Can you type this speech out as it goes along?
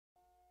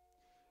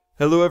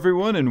Hello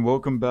everyone and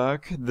welcome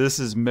back. This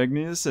is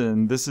Megneous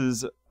and this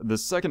is the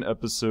second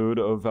episode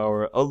of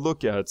our A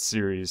Look At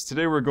series.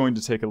 Today we're going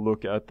to take a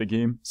look at the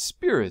game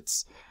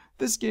Spirits.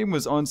 This game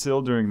was on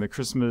sale during the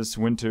Christmas,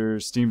 Winter,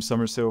 Steam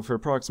Summer Sale for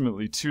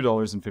approximately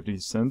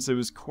 $2.50. It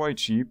was quite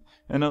cheap,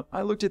 and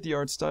I looked at the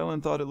art style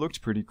and thought it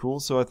looked pretty cool,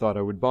 so I thought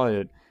I would buy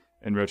it.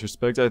 In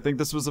retrospect, I think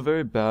this was a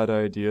very bad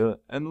idea,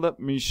 and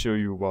let me show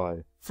you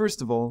why.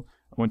 First of all,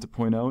 I want to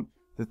point out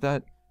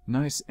that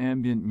nice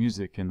ambient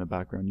music in the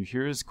background you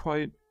hear is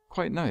quite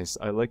nice.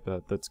 I like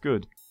that. That's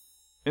good.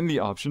 In the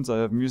options, I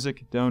have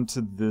music down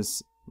to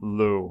this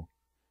low.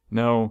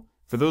 Now,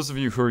 for those of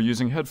you who are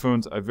using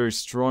headphones, I very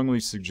strongly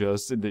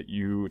suggested that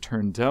you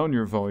turn down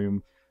your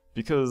volume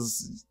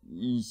because,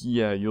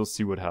 yeah, you'll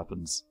see what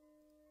happens.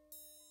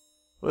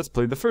 Let's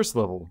play the first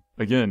level.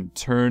 Again,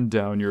 turn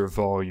down your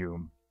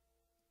volume.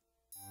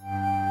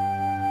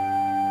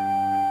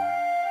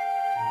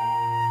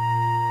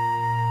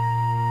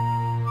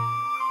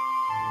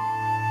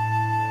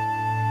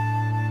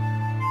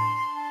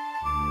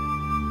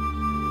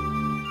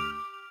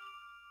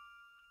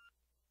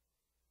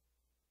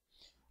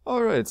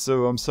 Alright,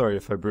 so I'm sorry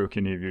if I broke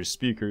any of your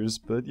speakers,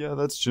 but yeah,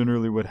 that's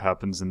generally what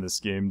happens in this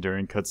game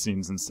during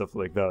cutscenes and stuff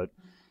like that.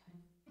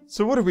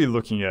 So what are we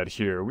looking at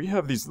here? We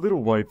have these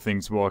little white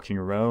things walking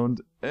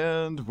around,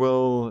 and,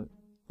 well,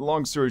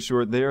 long story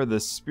short, they are the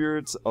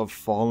spirits of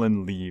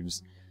fallen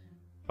leaves.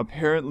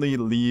 Apparently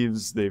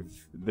leaves,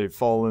 they've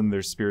fallen,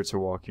 their spirits are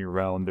walking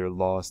around, they're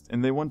lost,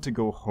 and they want to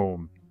go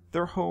home.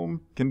 Their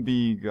home can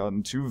be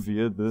gotten to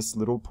via this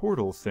little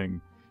portal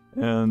thing.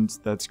 And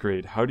that's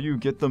great. How do you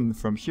get them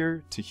from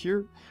here to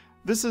here?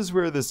 This is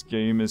where this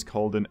game is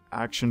called an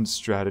action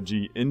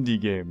strategy indie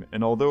game,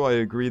 and although I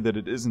agree that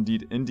it is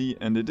indeed indie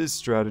and it is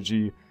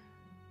strategy,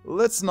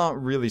 let's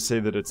not really say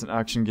that it's an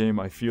action game.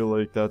 I feel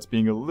like that's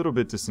being a little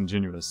bit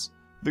disingenuous.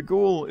 The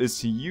goal is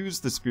to use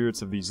the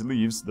spirits of these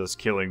leaves, thus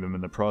killing them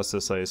in the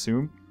process I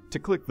assume, to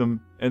click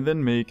them and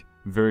then make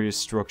various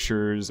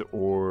structures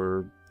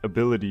or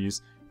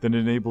abilities that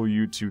enable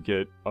you to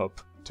get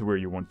up to where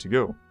you want to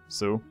go.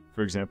 So,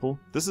 for example,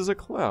 this is a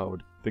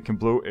cloud that can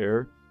blow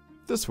air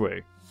this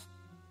way.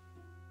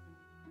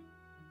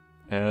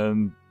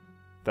 And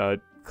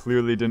that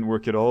clearly didn't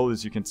work at all,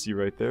 as you can see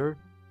right there.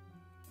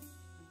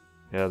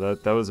 Yeah,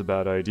 that was a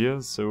bad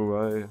idea,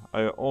 so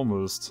I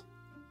almost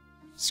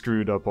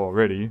screwed up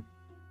already.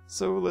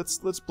 So let's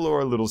blow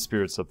our little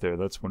spirits up there.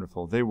 That's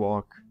wonderful. They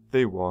walk.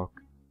 And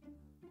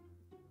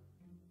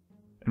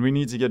we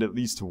need to get at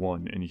least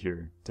one in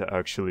here to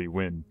actually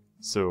win.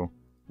 So,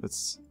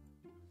 let's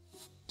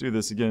do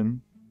this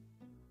again.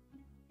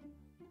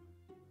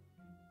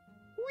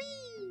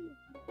 Whee!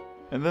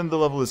 And then the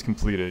level is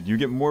completed. You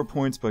get more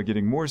points by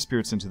getting more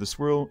spirits into the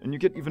swirl, and you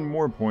get even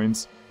more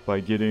points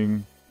by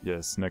getting...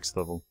 Yes, next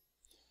level.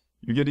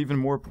 You get even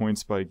more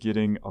points by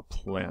getting a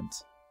plant.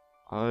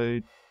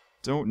 I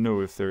don't know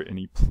if there are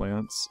any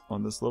plants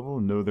on this level.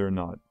 No, there are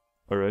not.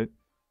 Alright,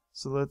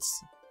 so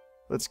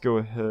let's go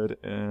ahead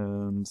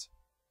and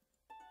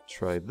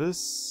try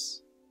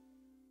this.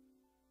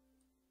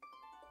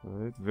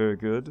 Alright, very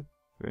good.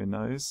 Very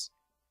nice.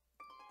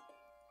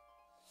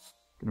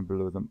 Gonna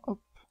blow them up.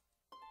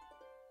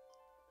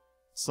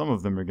 Some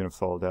of them are gonna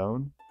fall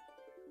down.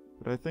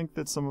 But I think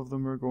that some of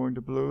them are going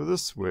to blow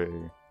this way.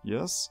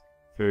 Yes?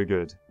 Very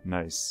good.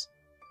 Nice.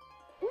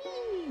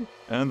 Whee!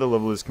 And the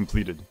level is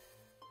completed.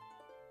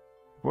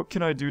 What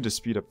can I do to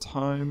speed up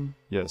time?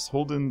 Yes,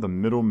 hold in the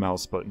middle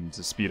mouse button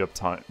to speed up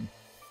time.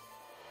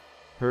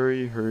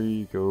 Hurry,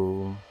 hurry,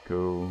 go,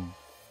 go.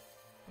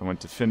 I want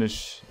to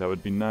finish. That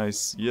would be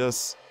nice.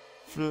 Yes.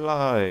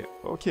 Fly.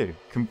 Okay,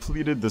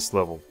 completed this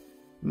level.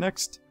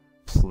 Next,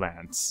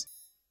 plants.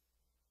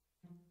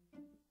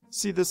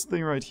 See this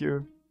thing right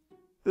here?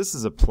 This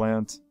is a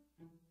plant.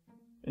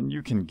 And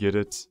you can get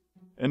it.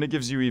 And it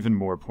gives you even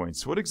more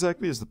points. What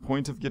exactly is the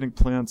point of getting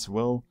plants?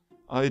 Well,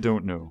 I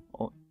don't know.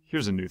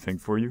 Here's a new thing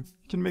for you.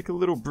 You can make a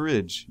little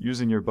bridge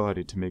using your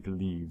body to make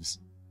leaves.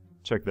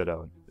 Check that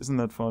out. Isn't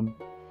that fun?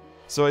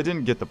 So I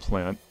didn't get the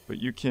plant, but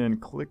you can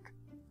click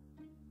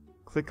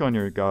on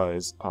your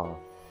guys. Ah,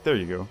 there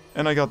you go.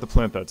 And I got the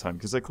plant that time,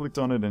 because I clicked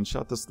on it and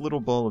shot this little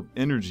ball of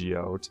energy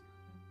out,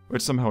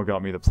 which somehow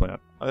got me the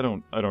plant. I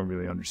don't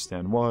really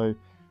understand why,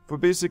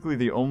 but basically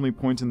the only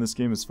point in this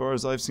game, as far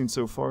as I've seen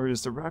so far,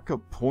 is to rack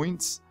up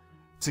points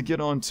to get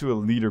onto a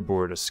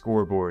leaderboard, a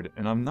scoreboard,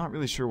 and I'm not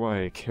really sure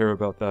why I care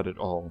about that at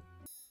all.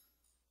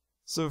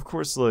 So of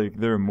course, like,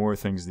 there are more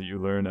things that you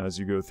learn as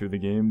you go through the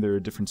game. There are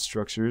different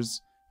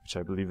structures, which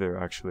I believe there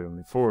are actually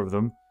only 4 of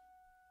them.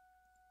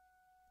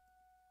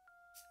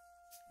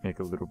 Make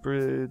a little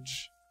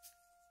bridge.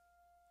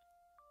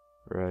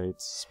 Right,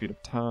 speed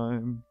up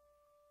time.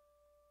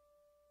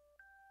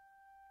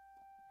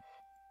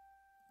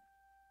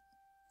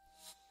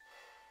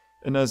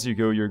 And as you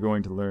go, you're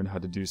going to learn how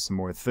to do some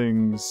more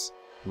things,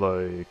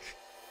 like,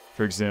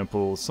 for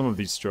example, some of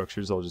these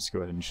structures, I'll just go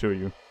ahead and show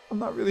you. I'm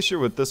not really sure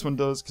what this one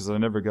does, because I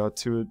never got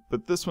to it,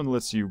 but this one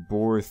lets you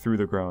bore through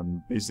the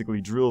ground, basically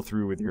drill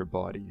through with your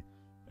body.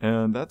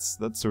 And that's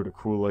sort of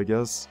cool, I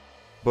guess.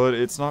 But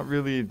it's not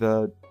really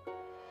that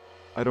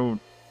I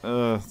don't,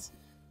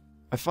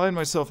 I find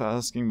myself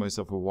asking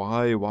myself,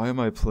 why am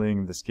I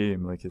playing this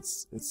game? Like,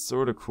 it's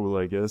sort of cool,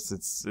 I guess.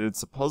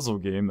 It's a puzzle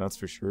game, that's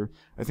for sure.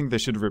 I think they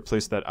should have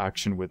replaced that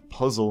action with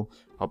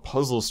a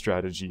puzzle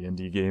strategy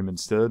indie game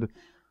instead.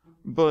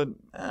 But,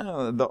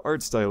 the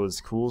art style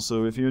is cool,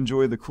 so if you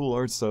enjoy the cool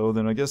art style,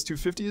 then I guess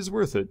 $250 is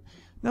worth it.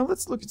 Now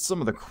let's look at some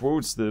of the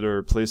quotes that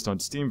are placed on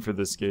Steam for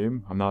this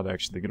game. I'm not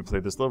actually going to play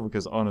this level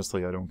because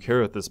honestly I don't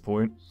care at this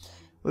point.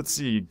 Let's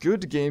see,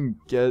 Good Game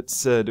Get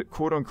said,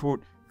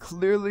 quote-unquote,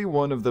 clearly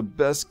one of the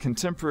best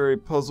contemporary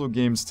puzzle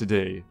games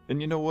today.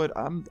 And you know what,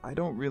 I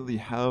don't really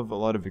have a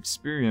lot of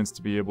experience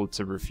to be able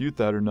to refute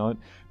that or not.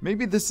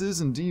 Maybe this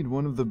is indeed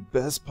one of the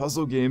best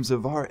puzzle games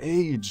of our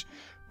age.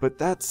 But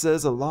that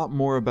says a lot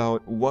more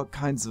about what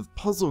kinds of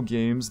puzzle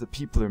games that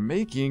people are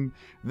making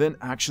than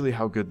actually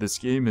how good this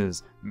game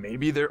is.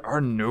 Maybe there are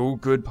no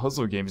good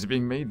puzzle games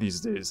being made these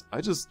days.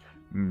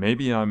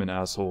 Maybe I'm an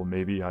asshole,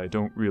 maybe I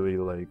don't really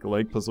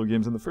like puzzle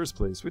games in the first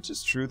place, which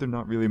is true, they're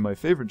not really my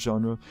favorite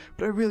genre,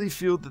 but I really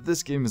feel that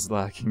this game is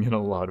lacking in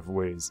a lot of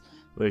ways.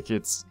 Like,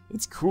 it's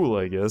cool,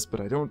 I guess, but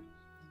I don't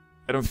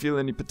feel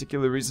any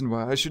particular reason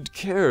why I should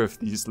care if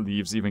these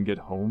leaves even get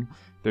home.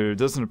 There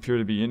doesn't appear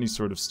to be any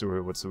sort of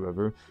story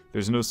whatsoever.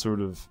 There's no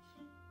sort of,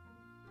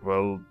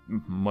 well,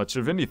 much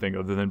of anything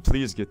other than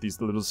please get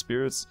these little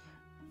spirits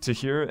to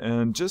here,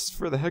 and just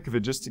for the heck of it,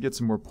 just to get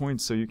some more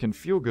points so you can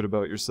feel good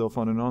about yourself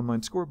on an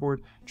online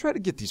scoreboard, try to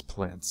get these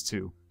plants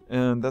too.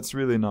 And that's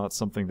really not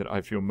something that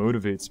I feel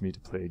motivates me to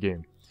play a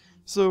game.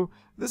 So,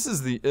 this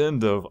is the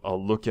end of a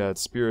look at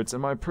Spirits. In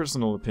my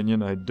personal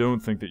opinion, I don't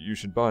think that you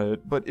should buy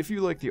it, but if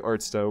you like the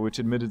art style, which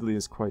admittedly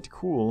is quite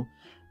cool,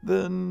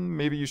 then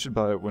maybe you should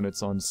buy it when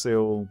it's on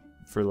sale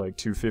for like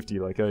 $250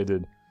 like I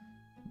did.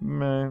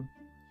 Meh.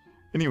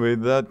 Anyway,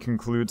 that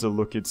concludes a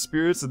look at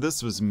Spirits.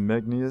 This was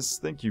Megneous.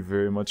 Thank you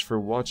very much for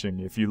watching.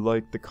 If you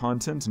liked the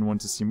content and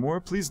want to see more,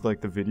 please like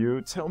the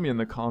video, tell me in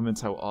the comments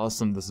how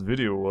awesome this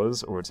video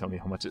was, or tell me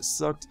how much it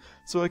sucked,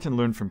 so I can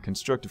learn from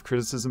constructive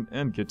criticism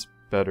and get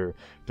better.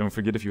 Don't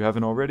forget, if you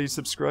haven't already,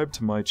 subscribe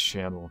to my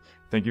channel.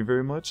 Thank you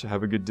very much,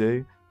 have a good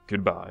day,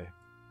 goodbye.